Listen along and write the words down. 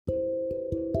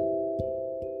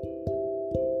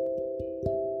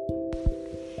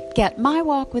Get My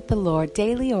Walk with the Lord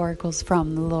daily oracles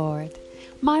from the Lord.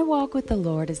 My Walk with the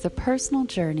Lord is a personal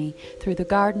journey through the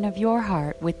garden of your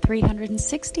heart with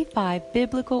 365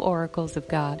 biblical oracles of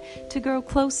God to grow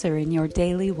closer in your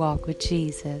daily walk with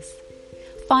Jesus.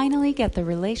 Finally, get the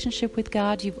relationship with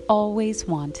God you've always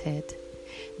wanted.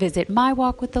 Visit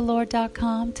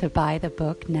mywalkwiththelord.com to buy the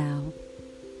book now.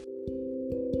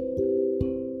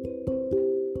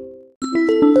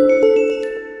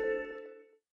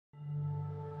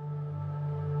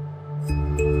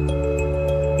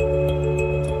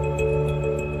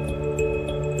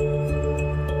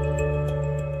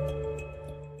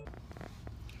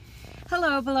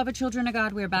 Hello, beloved children of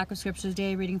God. We are back with Scripture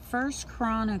today, reading 1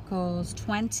 Chronicles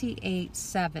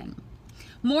 28:7.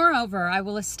 Moreover, I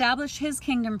will establish his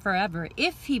kingdom forever,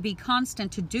 if he be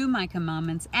constant to do my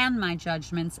commandments and my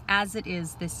judgments, as it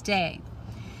is this day.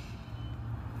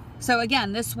 So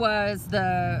again, this was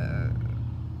the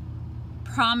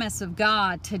promise of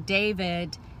God to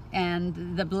David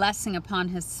and the blessing upon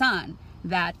his son,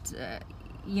 that,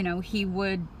 he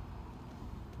would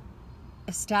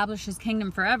establish his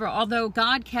kingdom forever. Although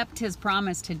God kept his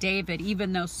promise to David,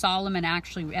 even though Solomon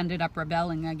actually ended up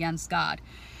rebelling against God.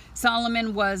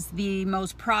 Solomon was the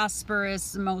most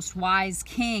prosperous, most wise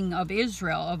king of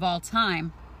Israel of all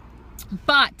time.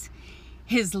 But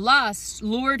his lust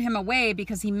lured him away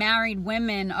because he married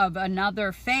women of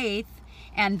another faith,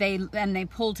 and they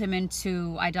pulled him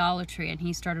into idolatry, and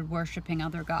he started worshiping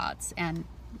other gods. And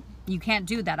you can't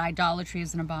do that. Idolatry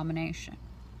is an abomination.